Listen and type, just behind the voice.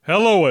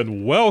Hello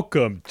and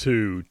welcome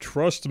to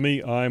Trust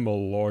Me, I'm a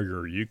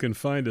Lawyer. You can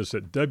find us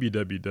at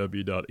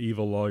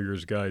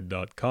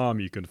www.evillawyersguide.com.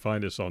 You can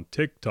find us on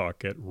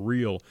TikTok at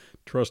Real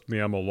Trust Me,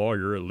 I'm a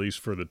Lawyer, at least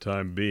for the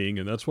time being,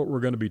 and that's what we're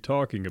going to be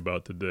talking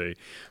about today.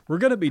 We're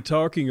going to be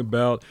talking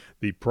about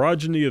the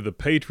progeny of the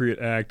Patriot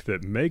Act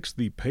that makes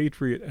the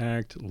Patriot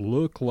Act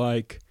look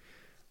like,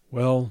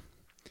 well,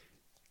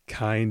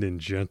 kind and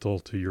gentle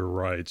to your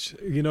rights.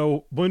 You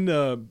know, when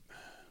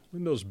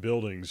those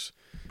buildings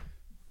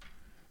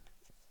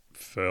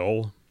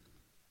fell,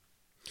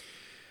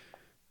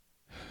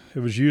 it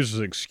was used as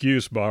an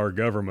excuse by our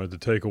government to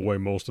take away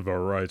most of our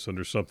rights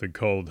under something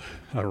called,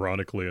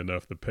 ironically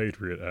enough, the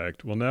Patriot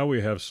Act. Well, now we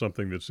have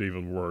something that's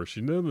even worse.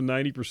 You know the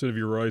 90% of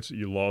your rights that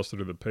you lost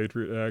under the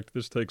Patriot Act?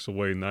 This takes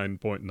away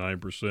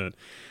 9.9%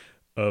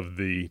 of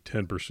the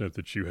 10%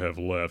 that you have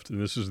left.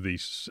 And this is the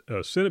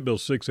Senate Bill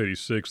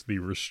 686, the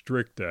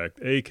Restrict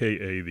Act,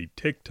 a.k.a. the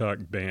TikTok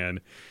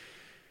ban.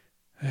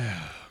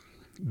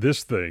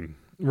 This thing.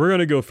 We're going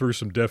to go through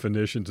some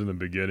definitions in the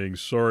beginning.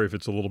 Sorry if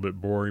it's a little bit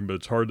boring, but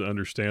it's hard to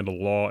understand a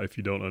law if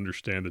you don't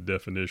understand the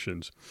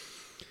definitions.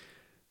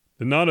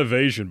 The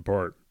non-evasion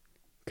part.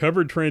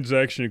 Covered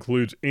transaction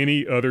includes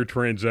any other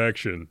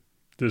transaction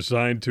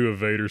designed to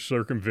evade or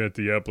circumvent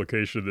the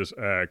application of this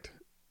act.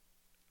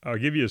 I'll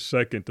give you a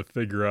second to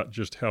figure out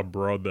just how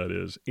broad that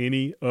is.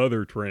 Any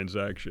other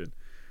transaction.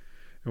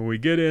 And when we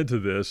get into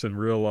this and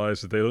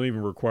realize that they don't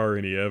even require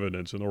any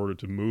evidence in order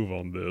to move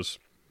on this,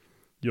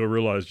 you'll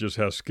realize just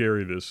how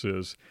scary this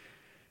is.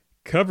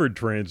 Covered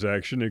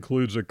transaction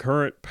includes a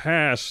current,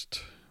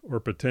 past,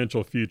 or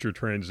potential future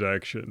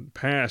transaction.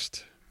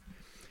 Past.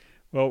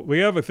 Well, we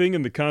have a thing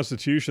in the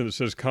Constitution that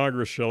says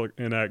Congress shall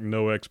enact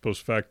no ex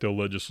post facto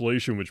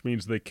legislation, which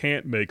means they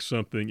can't make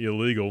something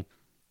illegal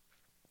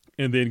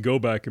and then go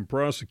back and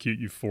prosecute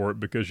you for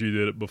it because you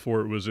did it before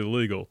it was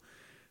illegal.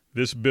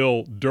 This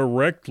bill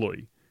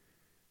directly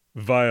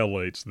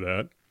violates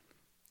that.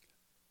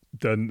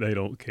 They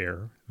don't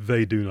care.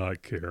 They do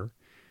not care.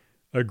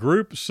 A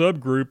group,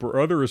 subgroup, or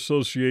other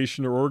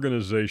association or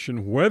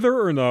organization,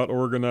 whether or not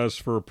organized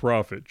for a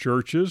profit.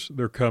 Churches,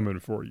 they're coming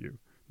for you.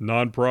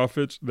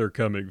 Nonprofits, they're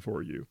coming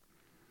for you.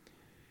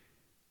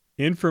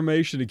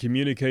 Information and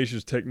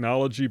communications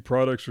technology,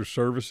 products, or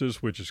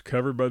services which is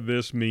covered by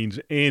this means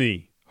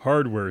any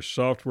hardware,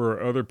 software,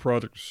 or other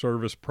product or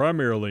service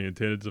primarily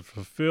intended to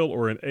fulfill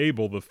or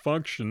enable the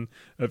function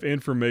of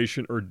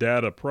information or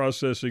data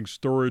processing,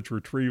 storage,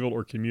 retrieval,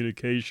 or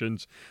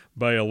communications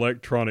by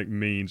electronic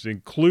means,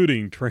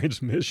 including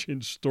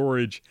transmission,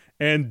 storage,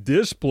 and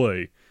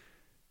display.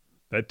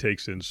 That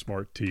takes in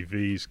smart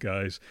TVs,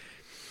 guys.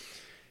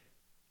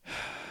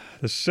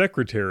 The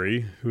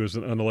Secretary, who is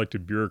an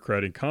unelected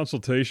bureaucrat in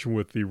consultation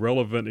with the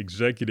relevant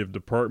executive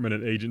department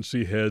and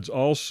agency heads,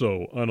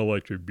 also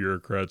unelected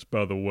bureaucrats,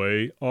 by the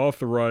way,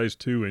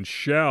 authorized to and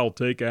shall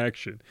take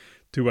action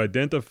to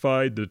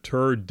identify,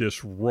 deter,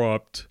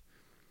 disrupt.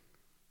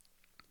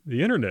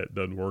 The internet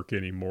doesn't work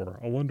anymore.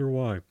 I wonder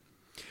why.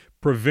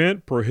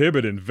 Prevent,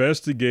 prohibit,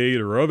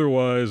 investigate, or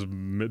otherwise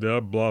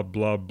blah, blah,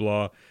 blah,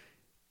 blah.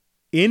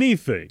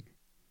 Anything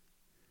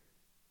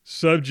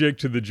subject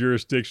to the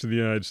jurisdiction of the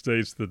United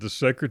States that the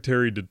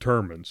Secretary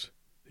determines.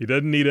 He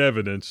doesn't need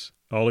evidence.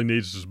 All he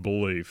needs is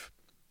belief.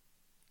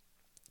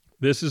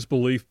 This is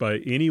belief by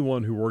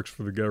anyone who works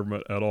for the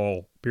government at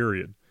all,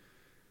 period.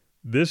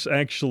 This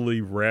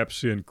actually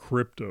wraps in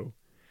crypto.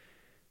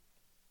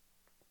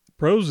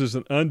 Poses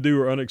an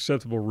undue or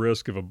unacceptable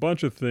risk of a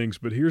bunch of things,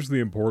 but here's the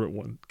important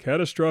one.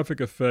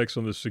 Catastrophic effects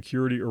on the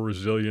security or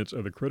resilience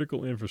of the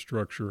critical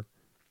infrastructure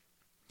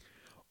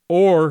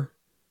or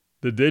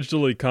the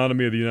digital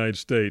economy of the United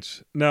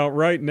States. Now,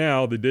 right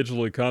now, the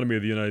digital economy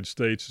of the United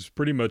States is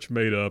pretty much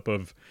made up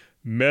of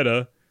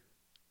Meta,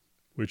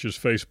 which is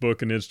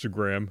Facebook and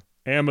Instagram,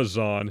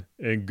 Amazon,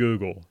 and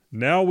Google.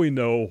 Now we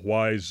know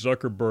why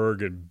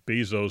Zuckerberg and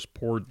Bezos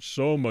poured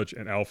so much,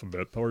 and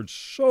Alphabet poured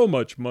so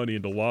much money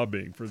into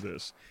lobbying for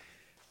this.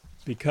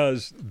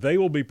 Because they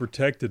will be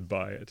protected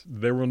by it.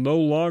 There will no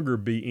longer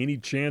be any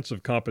chance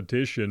of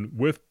competition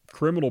with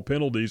criminal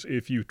penalties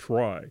if you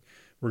try.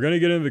 We're going to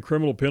get into the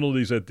criminal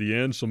penalties at the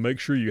end, so make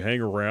sure you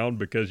hang around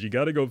because you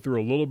got to go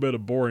through a little bit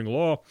of boring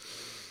law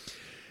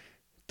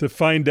to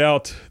find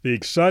out the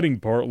exciting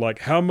part, like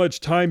how much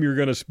time you're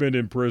going to spend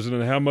in prison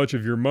and how much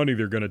of your money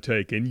they're going to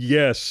take. And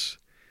yes,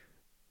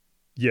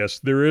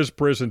 there is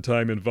prison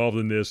time involved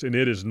in this, and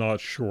it is not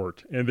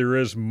short. And there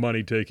is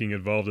money taking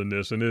involved in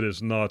this, and it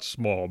is not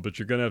small. But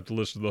you're going to have to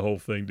listen to the whole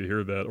thing to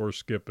hear that or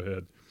skip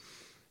ahead.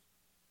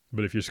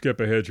 But if you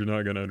skip ahead, you're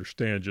not going to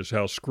understand just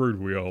how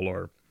screwed we all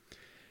are.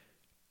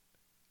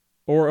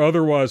 Or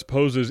otherwise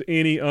poses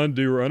any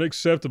undue or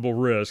unacceptable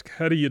risk.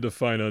 How do you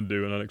define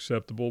undue and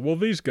unacceptable? Well,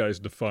 these guys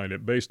define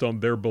it based on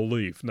their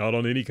belief, not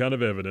on any kind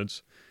of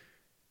evidence,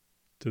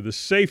 to the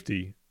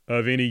safety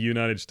of any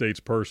United States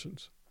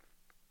persons.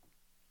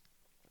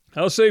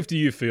 How safe do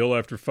you feel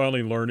after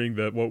finally learning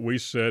that what we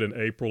said in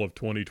April of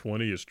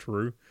 2020 is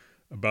true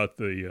about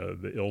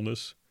the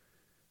illness?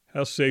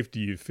 How safe do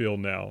you feel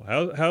now?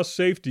 How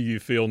safe do you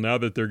feel now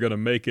that they're going to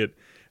make it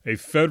a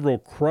federal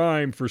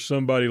crime for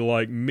somebody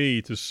like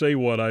me to say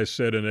what I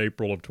said in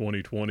April of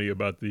 2020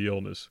 about the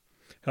illness?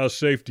 How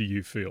safe do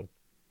you feel?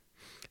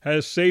 How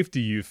safe do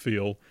you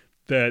feel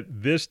that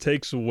this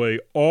takes away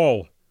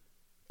all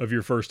of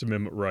your First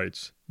Amendment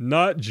rights?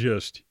 Not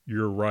just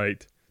your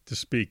right to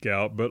speak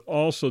out, but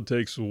also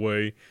takes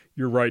away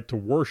your right to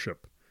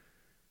worship.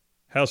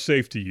 How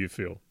safe do you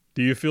feel?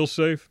 Do you feel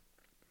safe?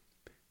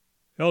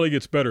 Hell, it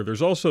gets better.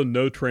 There's also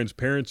no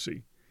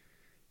transparency.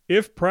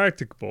 If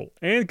practicable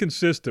and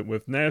consistent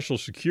with national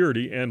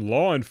security and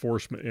law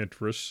enforcement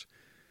interests,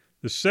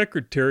 the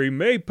Secretary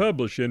may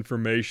publish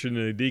information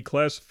in a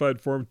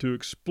declassified form to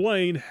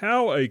explain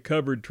how a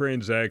covered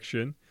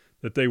transaction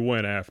that they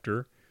went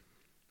after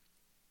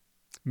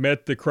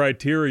met the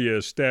criteria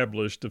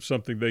established of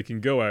something they can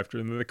go after.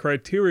 And the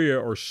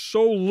criteria are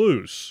so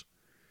loose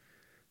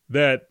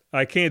that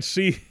I can't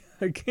see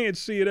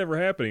it ever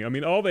happening. I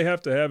mean, all they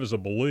have to have is a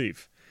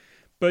belief.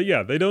 But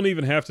yeah, they don't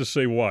even have to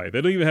say why.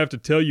 They don't even have to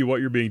tell you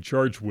what you're being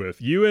charged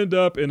with. You end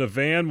up in a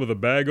van with a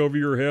bag over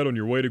your head on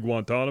your way to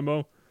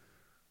Guantanamo.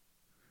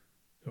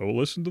 Oh,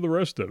 listen to the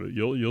rest of it.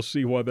 You'll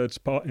see why that's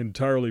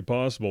entirely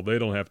possible. They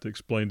don't have to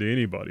explain to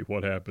anybody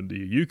what happened to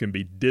you. You can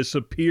be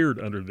disappeared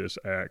under this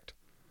act.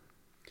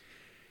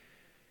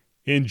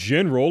 In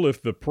general,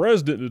 if the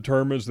president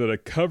determines that a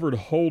covered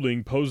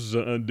holding poses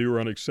an undue or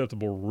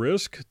unacceptable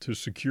risk to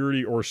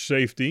security or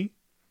safety,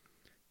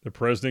 the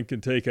president can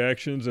take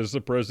actions as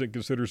the president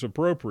considers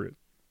appropriate.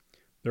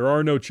 There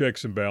are no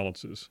checks and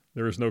balances.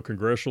 There is no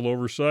congressional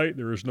oversight.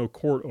 There is no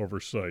court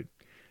oversight.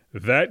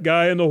 That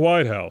guy in the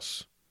White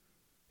House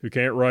who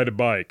can't ride a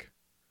bike,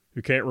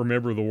 who can't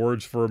remember the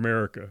words for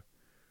America,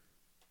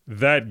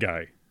 that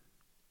guy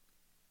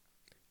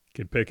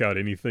can pick out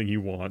anything he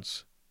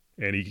wants,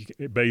 and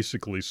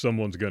basically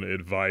someone's going to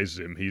advise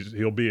him.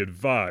 He'll be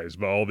advised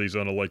by all these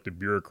unelected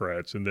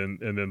bureaucrats, and then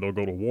they'll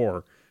go to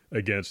war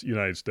against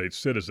United States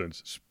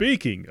citizens.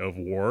 Speaking of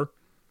war,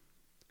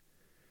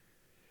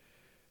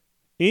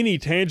 any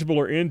tangible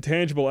or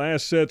intangible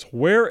assets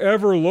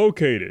wherever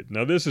located.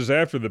 Now, this is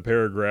after the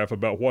paragraph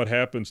about what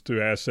happens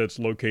to assets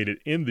located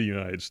in the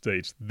United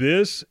States.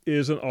 This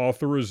is an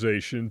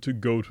authorization to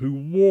go to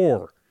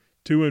war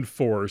to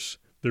enforce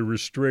the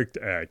Restrict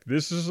Act.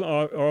 This is an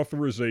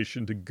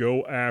authorization to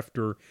go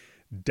after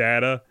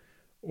data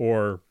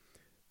or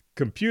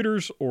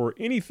computers or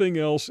anything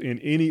else in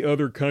any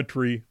other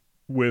country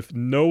with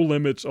no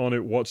limits on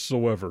it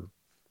whatsoever.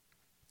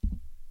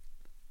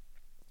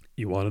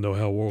 You want to know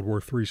how World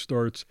War III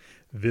starts?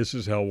 This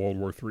is how World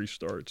War III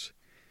starts.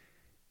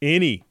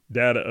 Any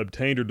data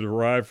obtained or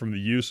derived from the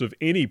use of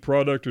any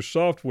product or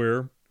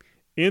software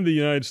in the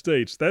United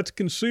States, that's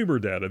consumer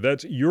data.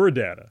 That's your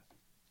data.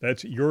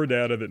 That's your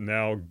data that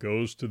now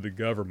goes to the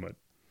government.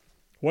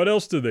 What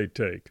else do they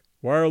take?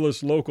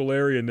 Wireless local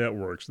area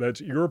networks.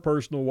 That's your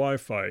personal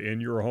Wi-Fi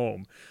in your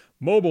home.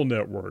 Mobile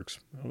networks.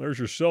 Well, there's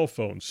your cell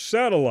phone.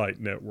 Satellite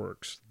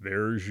networks.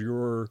 There's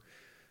your...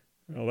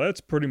 Well,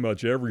 that's pretty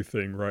much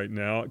everything right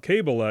now.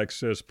 Cable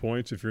access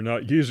points, if you're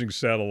not using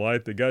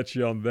satellite, they got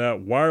you on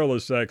that.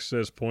 Wireless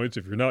access points,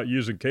 if you're not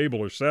using cable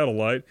or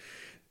satellite.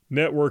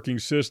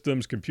 Networking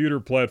systems, computer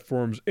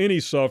platforms, any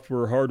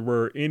software,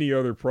 hardware, any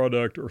other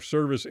product or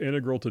service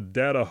integral to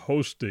data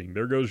hosting.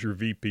 There goes your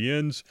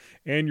VPNs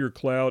and your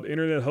cloud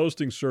internet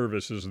hosting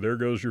services. There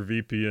goes your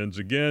VPNs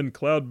again.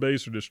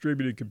 Cloud-based or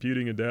distributed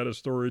computing and data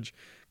storage.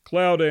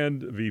 Cloud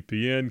and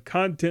VPN,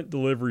 content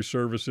delivery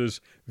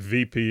services,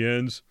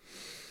 VPNs,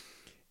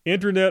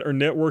 internet or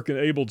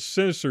network-enabled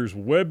sensors,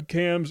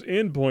 webcams,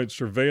 endpoint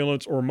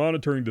surveillance, or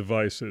monitoring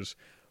devices,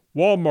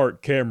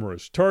 Walmart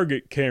cameras,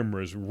 Target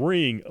cameras,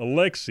 Ring,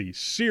 Alexa,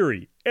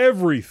 Siri,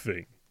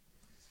 everything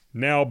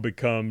now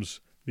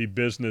becomes the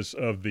business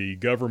of the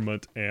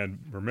government. And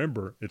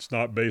remember, it's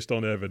not based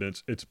on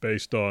evidence, it's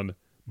based on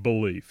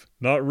belief.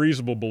 Not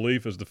reasonable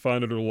belief as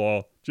defined under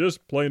law,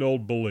 just plain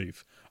old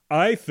belief.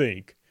 I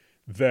think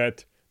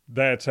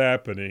that's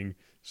happening,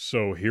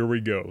 so here we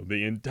go.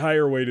 The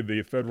entire weight of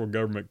the federal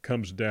government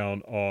comes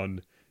down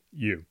on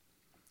you.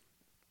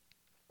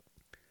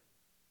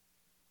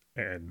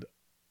 And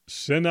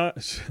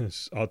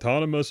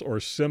autonomous or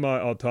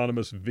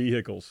semi-autonomous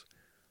vehicles.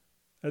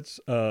 That's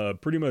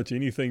pretty much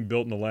anything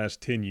built in the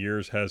last 10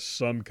 years has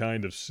some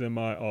kind of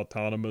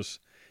semi-autonomous,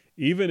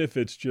 even if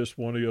it's just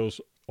one of those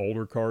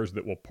older cars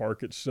that will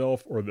park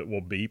itself or that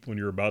will beep when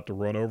you're about to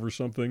run over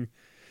something.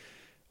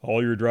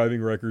 All your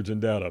driving records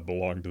and data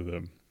belong to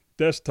them.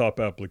 Desktop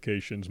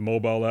applications,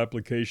 mobile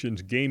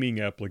applications, gaming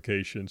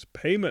applications,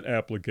 payment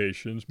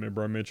applications,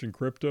 remember I mentioned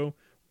crypto,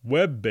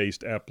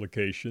 web-based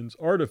applications,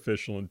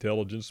 artificial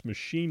intelligence,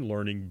 machine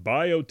learning,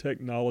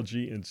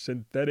 biotechnology, and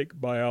synthetic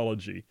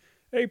biology.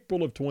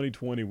 April of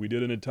 2020, we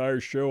did an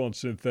entire show on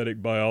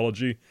synthetic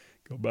biology.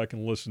 Go back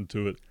and listen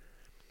to it.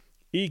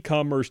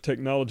 E-commerce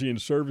technology and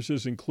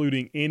services,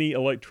 including any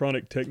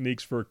electronic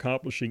techniques for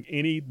accomplishing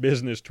any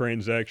business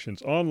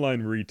transactions,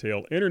 online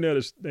retail,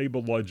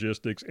 internet-enabled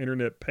logistics,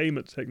 internet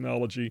payment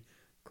technology,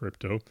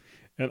 crypto,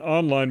 and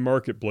online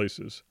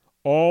marketplaces.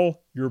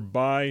 All your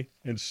buy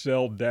and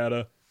sell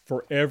data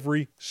for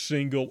every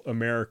single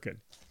American.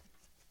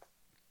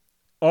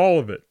 All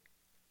of it.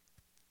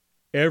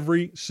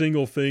 Every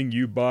single thing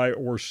you buy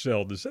or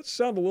sell. Does that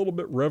sound a little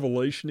bit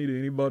revelation-y to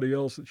anybody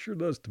else? It sure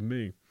does to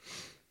me.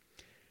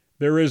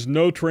 There is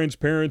no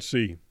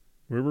transparency.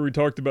 Remember we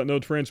talked about no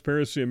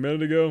transparency a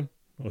minute ago?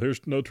 Well,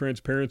 here's no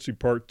transparency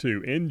part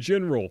 2. In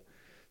general,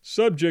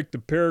 subject to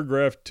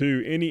paragraph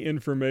 2, any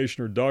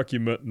information or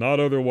document not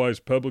otherwise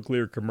publicly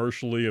or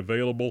commercially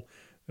available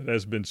that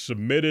has been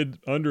submitted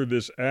under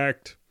this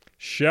act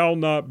shall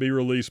not be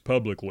released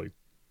publicly.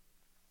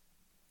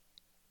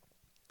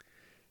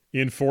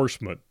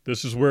 Enforcement.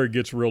 This is where it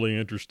gets really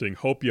interesting.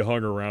 Hope you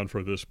hung around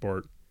for this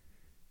part.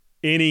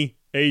 Any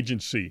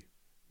agency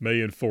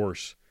may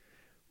enforce.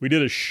 We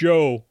did a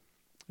show,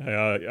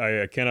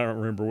 I cannot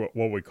remember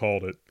what we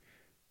called it,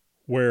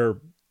 where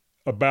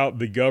about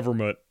the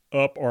government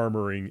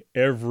up-armoring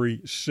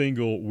every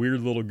single weird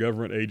little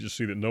government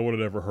agency that no one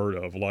had ever heard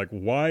of. Like,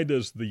 why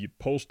does the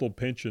Postal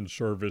Pension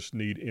Service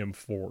need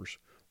M4s?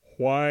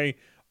 Why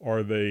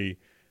are they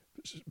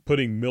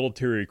putting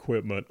military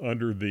equipment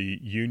under the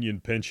union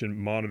pension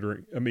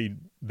monitoring? I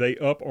mean, they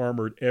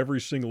up-armored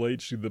every single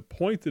agency to the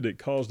point that it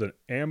caused an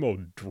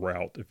ammo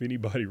drought, if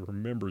anybody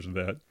remembers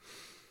that.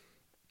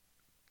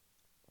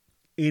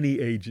 Any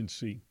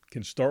agency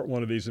can start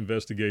one of these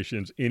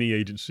investigations, any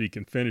agency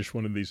can finish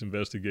one of these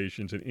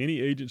investigations, and any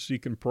agency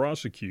can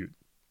prosecute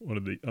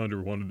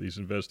under one of these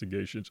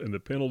investigations, and the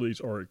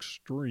penalties are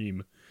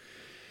extreme.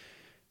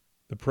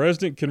 The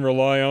president can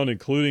rely on,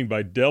 including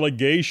by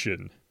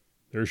delegation,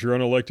 there's your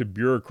unelected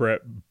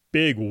bureaucrat,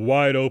 big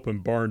wide open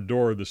barn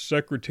door, the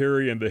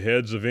secretary and the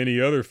heads of any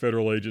other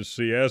federal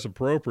agency as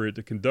appropriate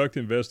to conduct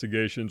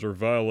investigations or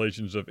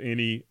violations of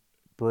any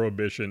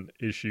prohibition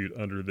issued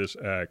under this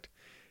act.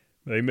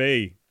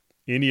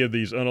 Any of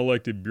these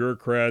unelected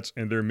bureaucrats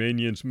and their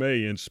minions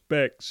may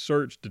inspect,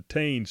 search,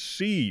 detain,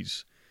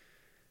 seize,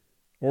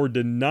 or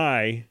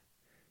deny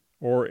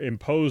or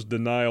impose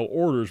denial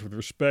orders with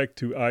respect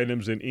to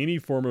items in any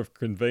form of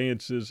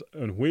conveyances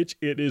on which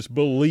it is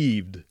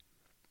believed,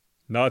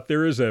 not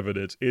there is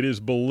evidence, it is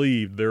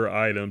believed there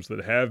are items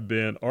that have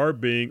been, are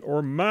being,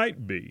 or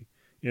might be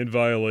in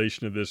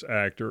violation of this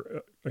act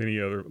or any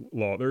other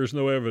law. There is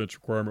no evidence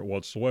requirement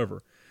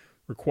whatsoever.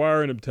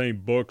 Require and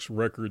obtain books,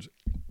 records,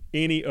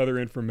 any other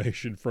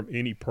information from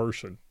any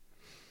person.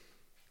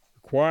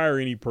 Require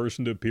any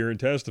person to appear and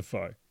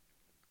testify.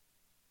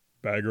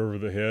 Bag over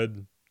the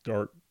head,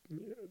 dark,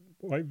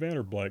 white van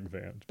or black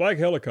van? Black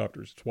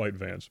helicopters, it's white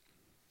vans.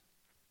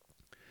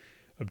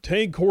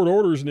 Obtain court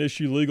orders and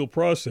issue legal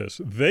process.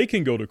 They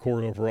can go to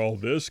court over all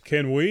this.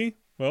 Can we?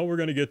 Well, we're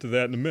going to get to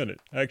that in a minute.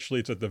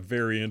 Actually, it's at the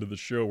very end of the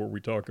show where we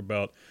talk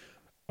about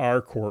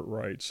our court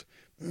rights.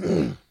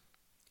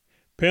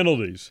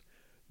 Penalties.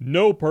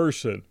 No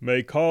person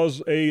may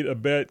cause, aid,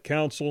 abet,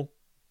 counsel.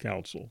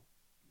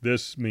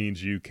 This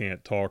means you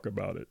can't talk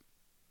about it.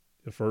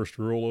 The first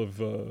rule of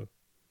the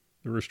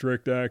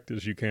Restrict Act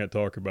is you can't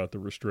talk about the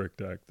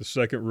Restrict Act. The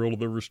second rule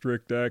of the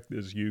Restrict Act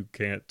is you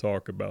can't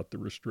talk about the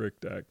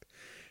Restrict Act.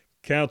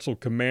 Counsel,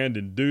 command,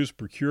 induce,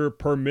 procure,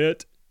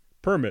 permit.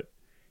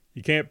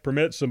 You can't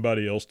permit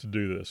somebody else to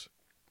do this.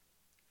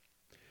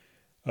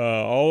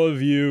 All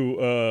of you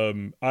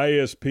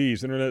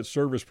ISPs, Internet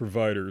Service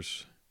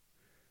Providers,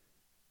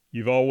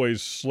 you've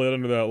always slid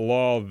under that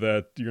law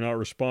that you're not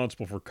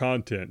responsible for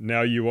content.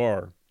 Now you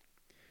are.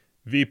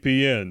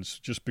 VPNs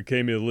just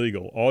became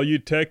illegal. All you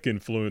tech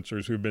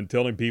influencers who've been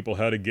telling people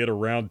how to get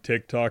around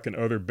TikTok and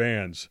other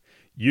bans,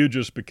 you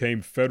just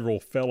became federal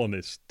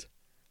felonist.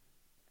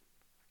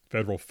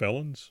 Federal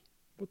felons?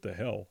 What the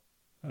hell?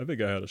 I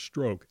think I had a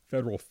stroke.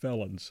 Federal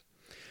felons.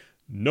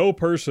 No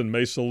person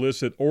may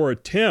solicit or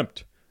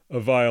attempt a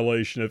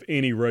violation of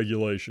any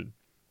regulation.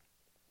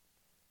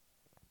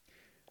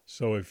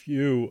 So if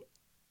you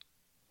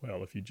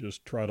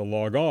just try to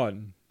log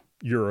on,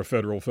 you're a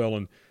federal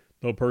felon.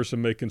 No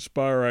person may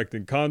conspire, act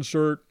in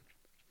concert.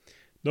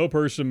 No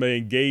person may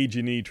engage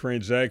in any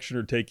transaction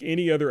or take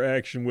any other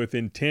action with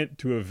intent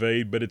to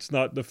evade, but it's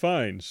not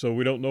defined. So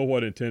we don't know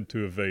what intent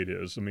to evade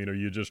is. I mean, are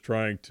you just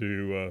trying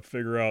to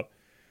figure out,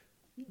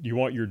 you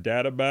want your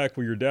data back?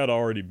 Well, your data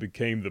already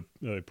became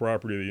the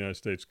property of the United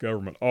States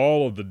government.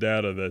 All of the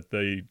data that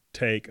they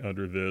take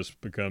under this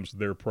becomes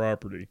their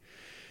property.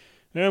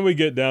 And we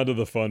get down to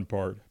the fun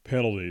part,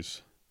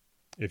 penalties.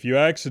 If you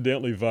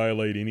accidentally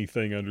violate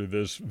anything under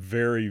this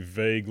very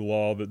vague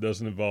law that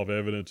doesn't involve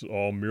evidence at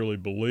all, merely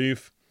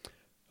belief,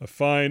 a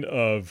fine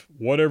of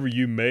whatever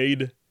you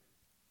made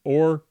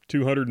or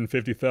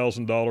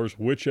 $250,000,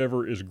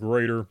 whichever is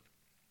greater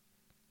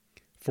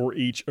for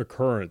each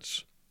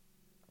occurrence.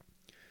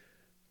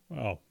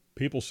 Wow,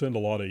 people send a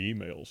lot of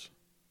emails.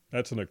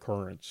 That's an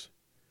occurrence.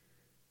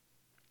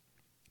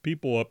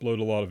 People upload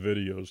a lot of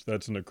videos.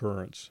 That's an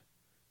occurrence.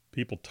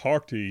 People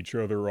talk to each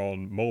other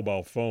on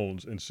mobile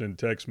phones and send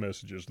text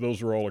messages.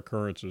 Those are all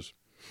occurrences.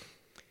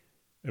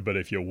 But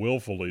if you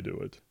willfully do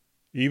it,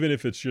 even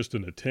if it's just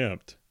an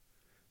attempt,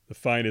 the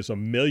fine is $1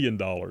 million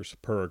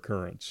per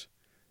occurrence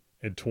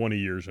and 20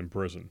 years in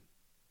prison.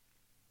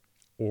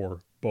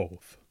 Or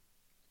both.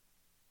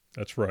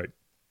 That's right.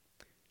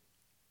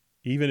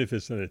 Even if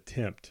it's an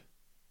attempt,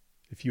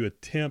 if you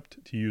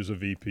attempt to use a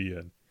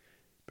VPN.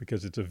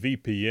 Because it's a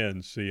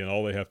VPN, see, and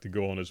all they have to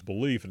go on is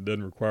belief. It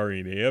doesn't require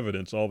any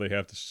evidence. All they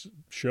have to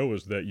show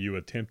is that you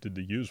attempted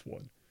to use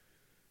one.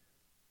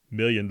 $1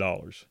 million,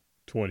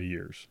 20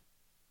 years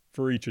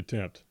for each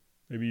attempt.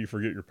 Maybe you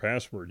forget your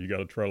password. You got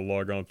to try to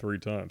log on 3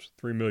 times.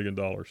 $3 million,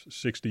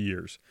 60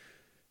 years.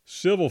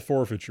 Civil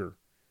forfeiture.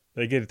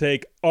 They can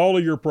take all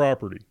of your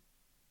property.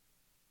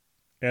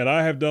 And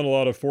I have done a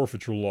lot of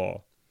forfeiture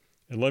law.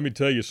 And let me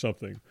tell you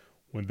something.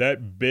 When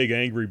that big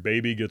angry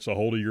baby gets a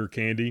hold of your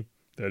candy,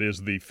 that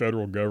is the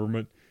federal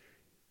government,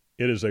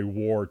 it is a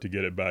war to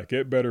get it back.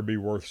 It better be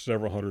worth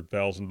several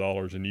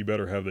 $100,000, and you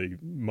better have the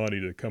money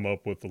to come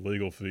up with the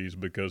legal fees,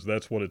 because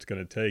that's what it's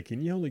going to take.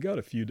 And you only got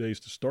a few days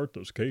to start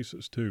those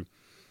cases, too.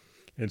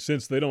 And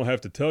since they don't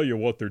have to tell you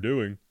what they're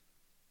doing,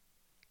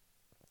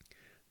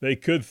 they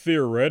could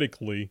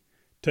theoretically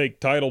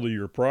take title to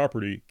your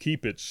property,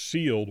 keep it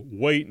sealed,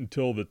 wait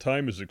until the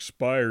time is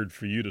expired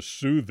for you to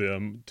sue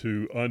them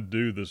to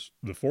undo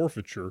the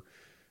forfeiture,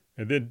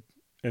 and then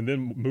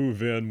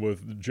move in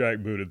with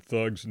jackbooted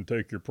thugs and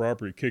take your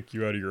property, kick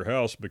you out of your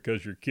house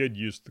because your kid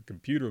used the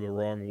computer the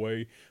wrong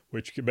way,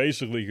 which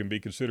basically can be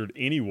considered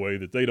any way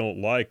that they don't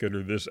like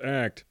under this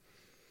act.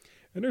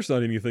 And there's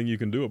not anything you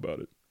can do about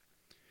it.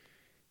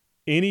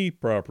 Any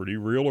property,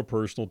 real or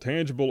personal,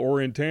 tangible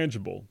or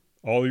intangible,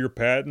 all your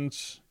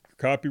patents,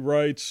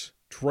 copyrights,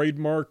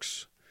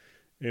 trademarks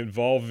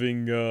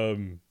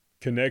involving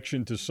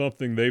connection to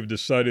something they've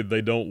decided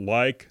they don't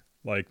like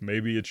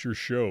maybe it's your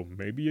show.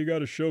 Maybe you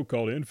got a show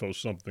called Info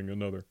Something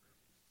Another.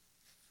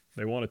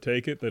 They want to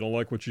take it. They don't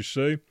like what you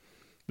say.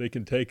 They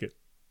can take it.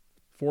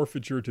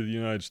 Forfeiture to the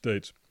United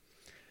States.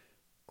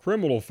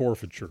 Criminal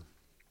forfeiture.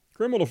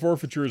 Criminal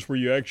forfeiture is where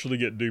you actually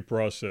get due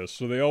process.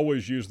 So they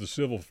always use the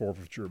civil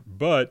forfeiture.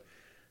 But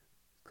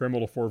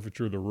criminal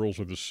forfeiture, the rules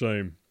are the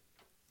same.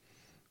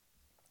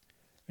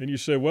 And you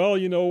say, well,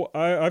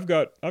 I've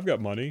got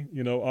money.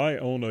 I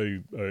own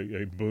a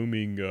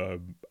booming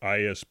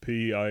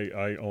ISP.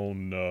 I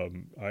own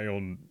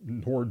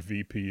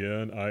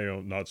NordVPN. I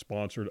own, not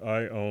sponsored.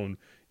 I own,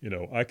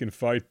 I can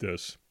fight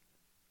this.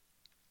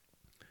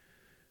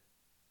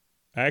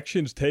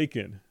 Actions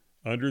taken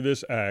under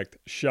this act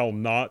shall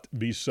not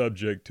be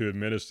subject to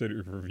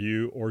administrative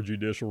review or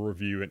judicial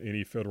review in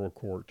any federal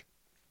court.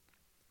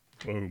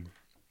 Boom.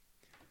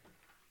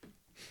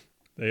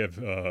 They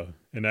have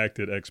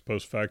enacted ex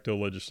post facto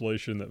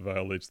legislation that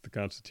violates the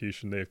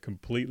Constitution. They have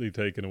completely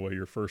taken away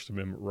your First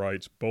Amendment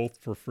rights, both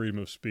for freedom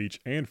of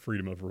speech and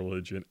freedom of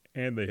religion,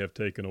 and they have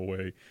taken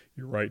away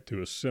your right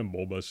to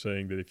assemble by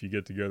saying that if you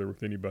get together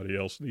with anybody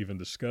else and even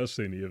discuss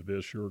any of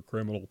this, you're a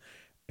criminal,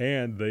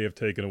 and they have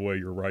taken away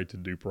your right to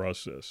due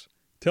process.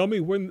 Tell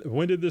me,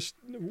 when did this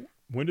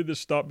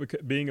stop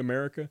being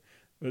America?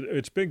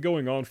 It's been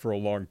going on for a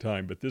long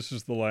time, but this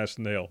is the last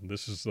nail.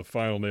 This is the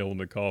final nail in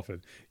the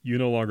coffin. You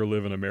no longer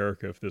live in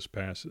America if this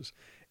passes.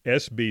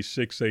 SB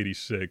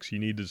 686, you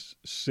need to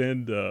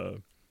send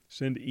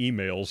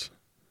emails,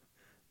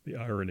 the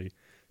irony,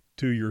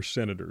 to your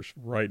senators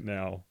right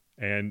now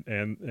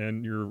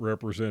and your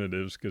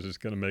representatives, because it's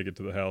going to make it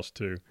to the House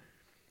too.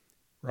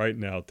 Right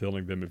now,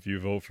 telling them if you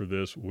vote for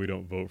this, we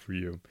don't vote for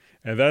you.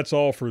 And that's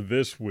all for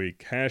this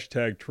week.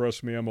 Hashtag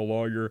Trust Me, I'm a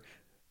Lawyer.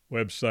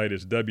 Website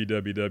is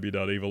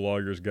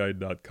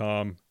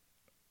www.evillawyersguide.com.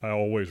 I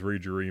always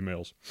read your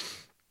emails.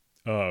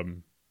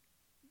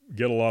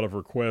 Get a lot of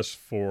requests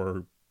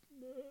for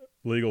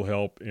legal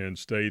help in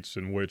states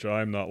in which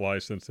I'm not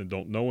licensed and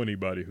don't know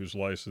anybody who's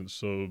licensed.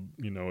 So,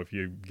 if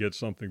you get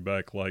something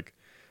back like,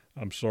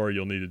 I'm sorry,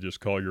 you'll need to just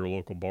call your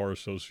local bar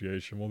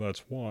association. Well,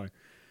 that's why.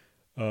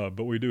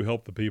 But we do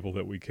help the people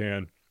that we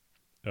can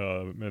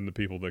and the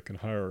people that can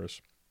hire us.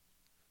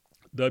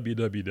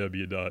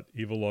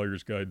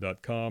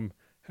 www.evillawyersguide.com.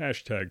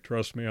 Hashtag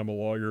Trust Me, I'm a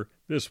Lawyer.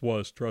 This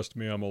was Trust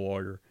Me, I'm a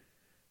Lawyer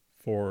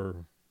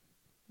for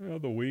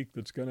the week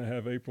that's going to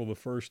have April the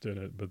 1st in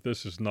it. But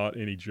this is not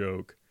any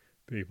joke,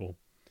 people.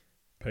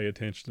 Pay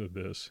attention to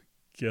this.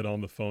 Get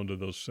on the phone to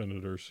those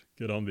senators.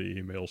 Get on the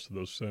emails to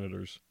those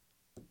senators.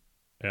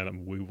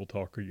 And we will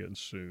talk again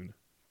soon.